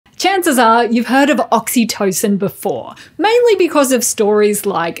Chances are you've heard of oxytocin before, mainly because of stories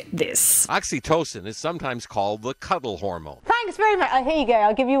like this. Oxytocin is sometimes called the cuddle hormone. Thanks very much. Oh, here you go.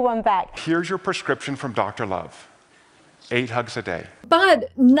 I'll give you one back. Here's your prescription from Dr. Love. 8 hugs a day. But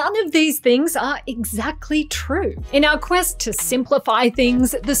none of these things are exactly true. In our quest to simplify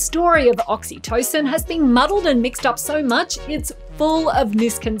things, the story of oxytocin has been muddled and mixed up so much it's full of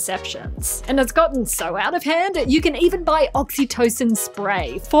misconceptions. And it's gotten so out of hand, you can even buy oxytocin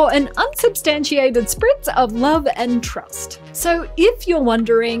spray for an unsubstantiated spritz of love and trust. So if you're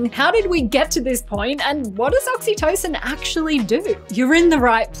wondering, how did we get to this point and what does oxytocin actually do? You're in the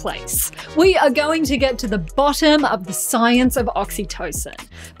right place. We are going to get to the bottom of the science of oxytocin,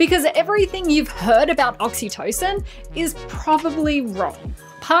 because everything you've heard about oxytocin is probably wrong.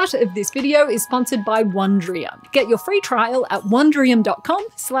 Part of this video is sponsored by Wondrium. Get your free trial at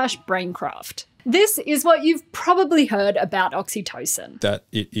wondrium.com/BrainCraft. This is what you've probably heard about oxytocin. That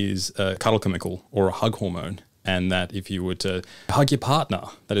it is a cuddle chemical or a hug hormone, and that if you were to hug your partner,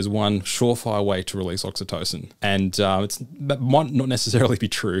 that is one surefire way to release oxytocin. And that might not necessarily be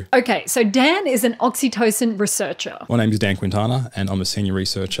true. Okay, so Dan is an oxytocin researcher. My name is Dan Quintana, and I'm a senior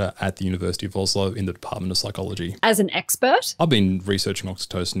researcher at the University of Oslo in the Department of Psychology. As an expert, I've been researching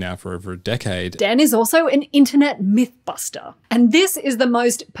oxytocin now for over a decade. Dan is also an internet mythbuster. And this is the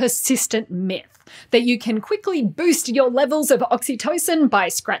most persistent myth, that you can quickly boost your levels of oxytocin by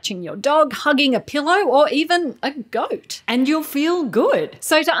scratching your dog, hugging a pillow, or even a goat, and you'll feel good.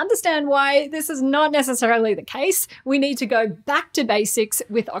 So to understand why this is not necessarily the case, we need to go back to basics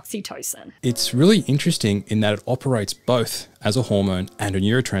with oxytocin. It's really interesting in that it operates both as a hormone and a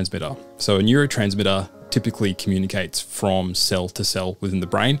neurotransmitter. So a neurotransmitter typically communicates from cell to cell within the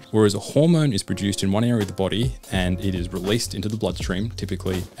brain, whereas a hormone is produced in one area of the body and it is released into the bloodstream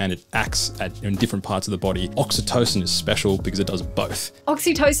typically, and it acts in different parts of the body. Oxytocin is special because it does both.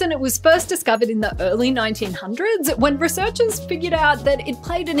 Oxytocin, it was first discovered in the early 1900s when researchers figured out that it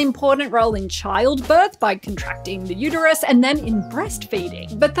played an important role in childbirth by contracting the uterus and then in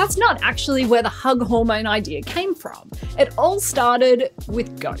breastfeeding. But that's not actually where the hug hormone idea came from. It all started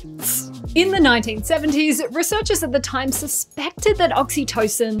with goats. In the 1970s, researchers at the time suspected that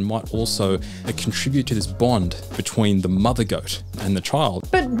oxytocin might also contribute to this bond between the mother goat and the child.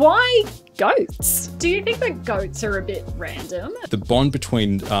 But why goats? Do you think that goats are a bit random? The bond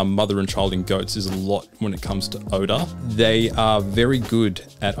between mother and child in goats is a lot when it comes to odor. They are very good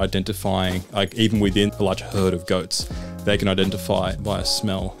at identifying, like even within a large herd of goats, they can identify via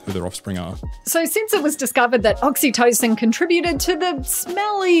smell who their offspring are. So since it was discovered that oxytocin contributed to the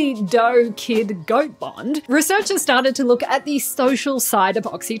smelly doe-kid-goat bond, researchers started to look at the social side of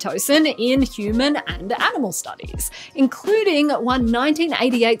oxytocin in human and animal studies, including one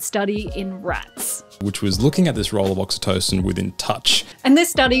 1988 study in rats, which was looking at this role of oxytocin within touch. And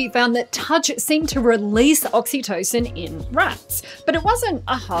this study found that touch seemed to release oxytocin in rats. But it wasn't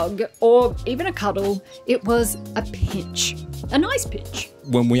a hug or even a cuddle, it was a pinch. A nice pinch.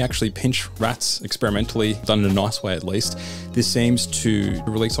 When we actually pinch rats experimentally, done in a nice way at least, this seems to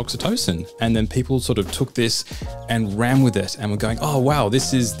release oxytocin. And then people sort of took this and ran with it and were going, oh wow,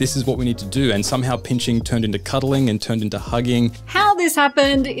 this is what we need to do. And somehow pinching turned into cuddling and turned into hugging. How this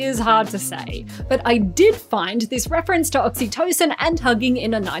happened is hard to say, but I did find this reference to oxytocin and hugging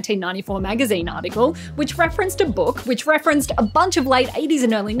in a 1994 magazine article, which referenced a book, which referenced a bunch of late 80s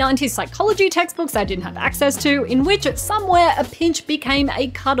and early 90s psychology textbooks I didn't have access to, in which somewhere a pinch became a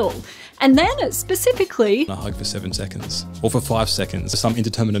cuddle. And then specifically, a hug for 7 seconds or for 5 seconds, some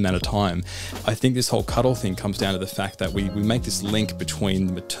indeterminate amount of time. I think this whole cuddle thing comes down to the fact that we make this link between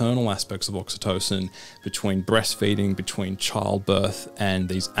the maternal aspects of oxytocin, between breastfeeding, between childbirth, and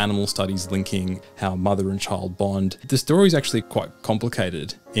these animal studies linking how mother and child bond. The story is actually quite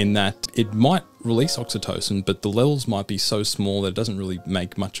complicated in that it might release oxytocin, but the levels might be so small that it doesn't really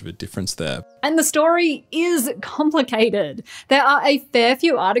make much of a difference there. And the story is complicated. There are a fair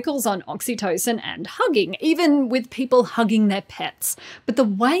few articles on oxytocin and hugging, even with people hugging their pets. But the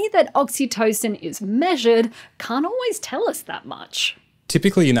way that oxytocin is measured can't always tell us that much.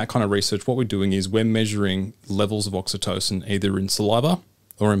 Typically in that kind of research, what we're doing is we're measuring levels of oxytocin either in saliva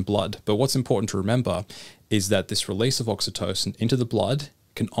or in blood. But what's important to remember is that this release of oxytocin into the blood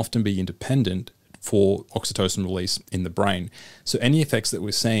can often be independent for oxytocin release in the brain. So any effects that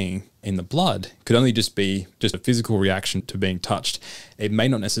we're seeing in the blood could only just be a physical reaction to being touched. It may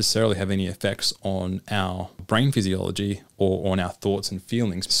not necessarily have any effects on our brain physiology or on our thoughts and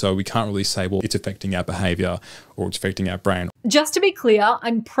feelings. So we can't really say, well, it's affecting our behavior or it's affecting our brain. Just to be clear,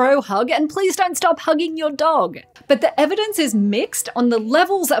 I'm pro-hug and please don't stop hugging your dog. But the evidence is mixed on the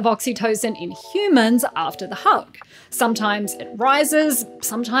levels of oxytocin in humans after the hug. Sometimes it rises,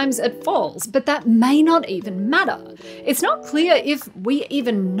 sometimes it falls, but that may not even matter. It's not clear if we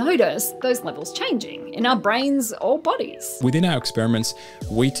even notice those levels changing in our brains or bodies. Within our experiments,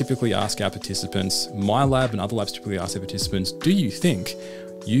 we typically ask our participants, my lab and other labs typically ask their participants, do you think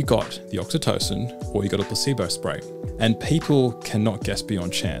you got the oxytocin or you got a placebo spray? And people cannot guess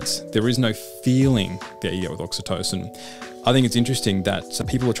beyond chance. There is no feeling that you get with oxytocin. I think it's interesting that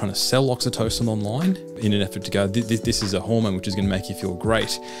people are trying to sell oxytocin online in an effort to go, this is a hormone which is going to make you feel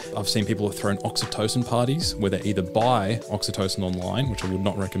great. I've seen people have thrown oxytocin parties where they either buy oxytocin online, which I would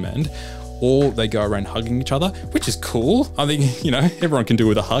not recommend, or they go around hugging each other, which is cool. I think, you know, everyone can do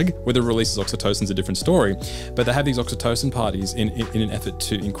with a hug. Whether it releases oxytocin is a different story. But they have these oxytocin parties in an effort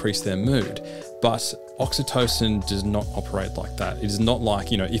to increase their mood. But oxytocin does not operate like that. It is not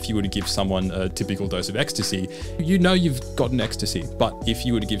like, you know, if you were to give someone a typical dose of ecstasy, you know you've gotten ecstasy. But if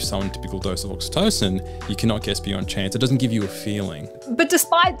you were to give someone a typical dose of oxytocin, you cannot guess beyond chance. It doesn't give you a feeling. But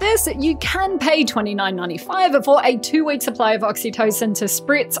despite this, you can pay $29.95 for a 2-week supply of oxytocin to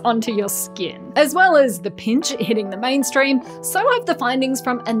spritz onto your skin. As well as the pinch hitting the mainstream, so have the findings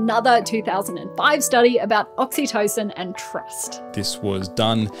from another 2005 study about oxytocin and trust. This was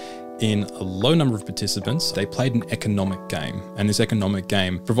done in a low number of participants. They played an economic game, and this economic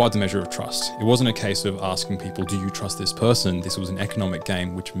game provides a measure of trust. It wasn't a case of asking people, do you trust this person? This was an economic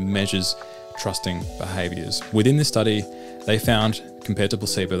game which measures trusting behaviors. Within this study, they found, compared to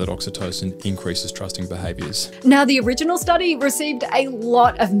placebo, that oxytocin increases trusting behaviors. Now, the original study received a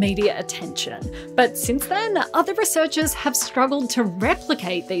lot of media attention, but since then, other researchers have struggled to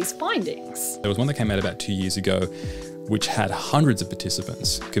replicate these findings. There was one that came out about 2 years ago, which had hundreds of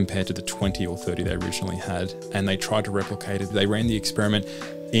participants compared to the 20 or 30 they originally had. And they tried to replicate it. They ran the experiment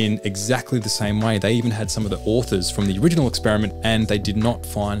in exactly the same way. They even had some of the authors from the original experiment, and they did not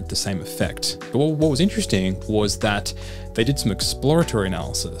find the same effect. But what was interesting was that they did some exploratory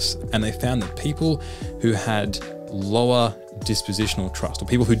analysis, and they found that people who had lower dispositional trust, or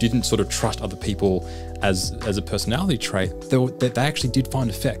people who didn't sort of trust other people as a personality trait, they actually did find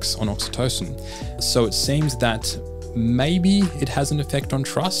effects on oxytocin. So it seems that maybe it has an effect on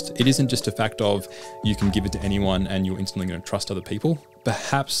trust. It isn't just a fact of you can give it to anyone and you're instantly going to trust other people.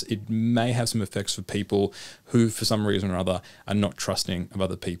 Perhaps it may have some effects for people who, for some reason or other, are not trusting of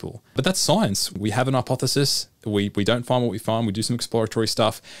other people. But that's science. We have an hypothesis. We don't find what we find. We do some exploratory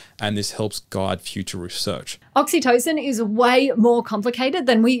stuff, and this helps guide future research. Oxytocin is way more complicated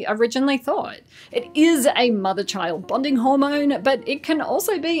than we originally thought. It is a mother-child bonding hormone, but it can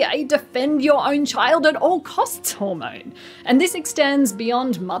also be a defend your own child at all costs hormone. And this extends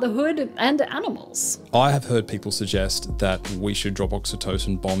beyond motherhood and animals. I have heard people suggest that we should drop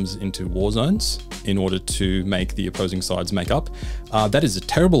oxytocin bombs into war zones in order to make the opposing sides make up. That is a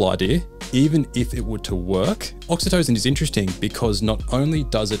terrible idea, even if it were to work. Oxytocin is interesting because not only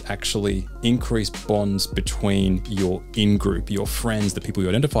does it actually increase bonds between your in-group, your friends, the people you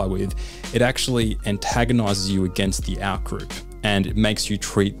identify with, it actually antagonizes you against the out-group. And it makes you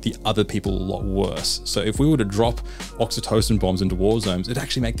treat the other people a lot worse. So if we were to drop oxytocin bombs into war zones, it'd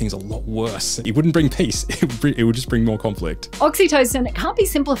actually make things a lot worse. It wouldn't bring peace, it would just bring more conflict. Oxytocin can't be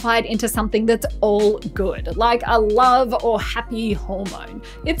simplified into something that's all good, like a love or happy hormone.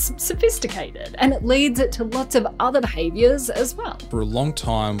 It's sophisticated, and it leads to lots of other behaviors as well. For a long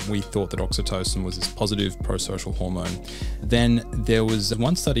time, we thought that oxytocin was this positive pro-social hormone. Then there was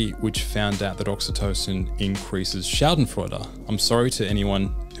one study which found out that oxytocin increases Schadenfreude. I'm sorry to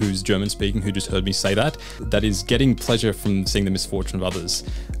anyone who's German speaking who just heard me say that. That is getting pleasure from seeing the misfortune of others.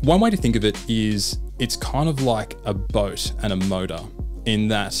 One way to think of it is it's kind of like a boat and a motor, in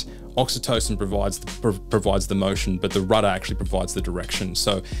that oxytocin provides the motion, but the rudder actually provides the direction.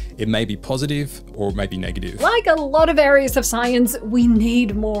 So it may be positive or it may be negative. Like a lot of areas of science, we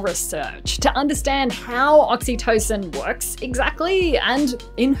need more research to understand how oxytocin works exactly and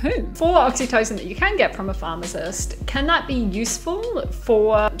in whom. For oxytocin that you can get from a pharmacist, can that be useful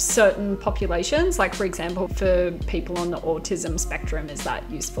for certain populations? Like, for example, for people on the autism spectrum, is that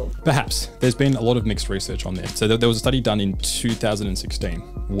useful? Perhaps. There's been a lot of mixed research on this. So there was a study done in 2016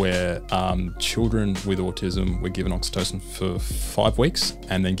 where children with autism were given oxytocin for 5 weeks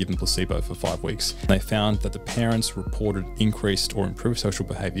and then given placebo for 5 weeks. They found that the parents reported increased or improved social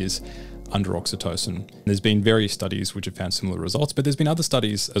behaviors under oxytocin. There's been various studies which have found similar results, but there's been other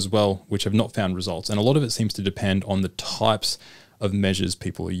studies as well which have not found results. And a lot of it seems to depend on the types of measures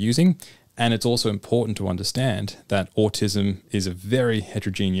people are using. And it's also important to understand that autism is a very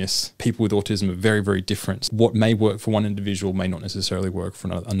heterogeneous. People with autism are very, very different. What may work for one individual may not necessarily work for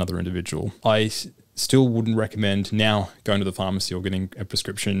another individual. I still wouldn't recommend now going to the pharmacy or getting a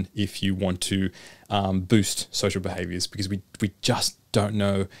prescription if you want to boost social behaviors, because we just don't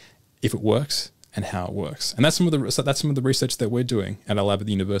know if it works and how it works. And that's some of the research that we're doing at our lab at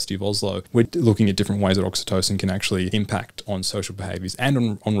the University of Oslo. We're looking at different ways that oxytocin can actually impact on social behaviors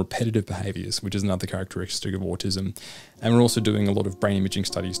and on repetitive behaviors, which is another characteristic of autism. And we're also doing a lot of brain imaging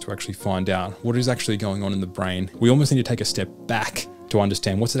studies to actually find out what is actually going on in the brain. We almost need to take a step back to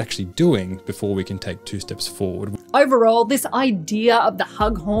understand what's it actually doing before we can take 2 steps forward. Overall, this idea of the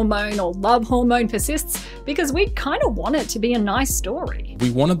hug hormone or love hormone persists because we kind of want it to be a nice story. We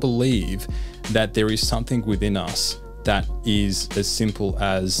want to believe that there is something within us that is as simple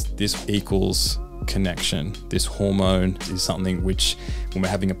as this equals connection. This hormone is something which, when we're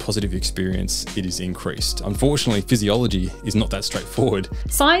having a positive experience, it is increased. Unfortunately, physiology is not that straightforward.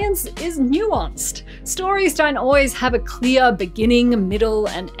 Science is nuanced. Stories don't always have a clear beginning, middle,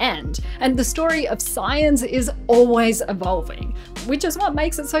 and end. And the story of science is always evolving, which is what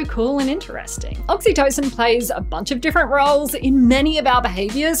makes it so cool and interesting. Oxytocin plays a bunch of different roles in many of our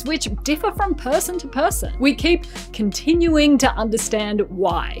behaviors, which differ from person to person. We keep continuing to understand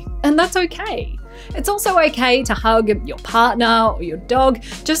why, and that's okay. It's also okay to hug your partner or your dog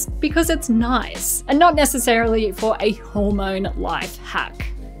just because it's nice, and not necessarily for a hormone life hack.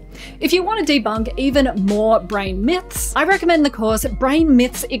 If you want to debunk even more brain myths, I recommend the course Brain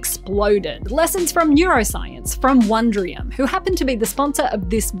Myths Exploded, Lessons from Neuroscience from Wondrium, who happen to be the sponsor of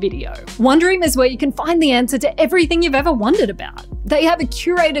this video. Wondrium is where you can find the answer to everything you've ever wondered about. They have a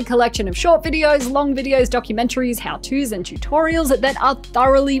curated collection of short videos, long videos, documentaries, how-tos, and tutorials that are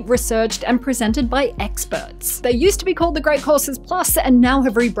thoroughly researched and presented by experts. They used to be called the Great Courses Plus and now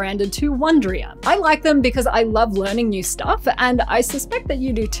have rebranded to Wondrium. I like them because I love learning new stuff, and I suspect that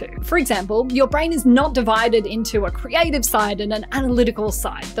you do too. For example, your brain is not divided into a creative side and an analytical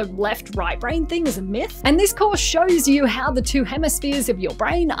side. The left-right brain thing is a myth, and this course shows you how the 2 hemispheres of your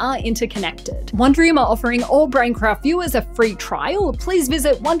brain are interconnected. Wondrium are offering all BrainCraft viewers a free trial. Please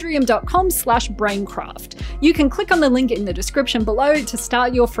visit wondrium.com/braincraft. You can click on the link in the description below to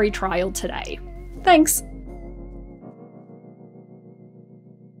start your free trial today. Thanks.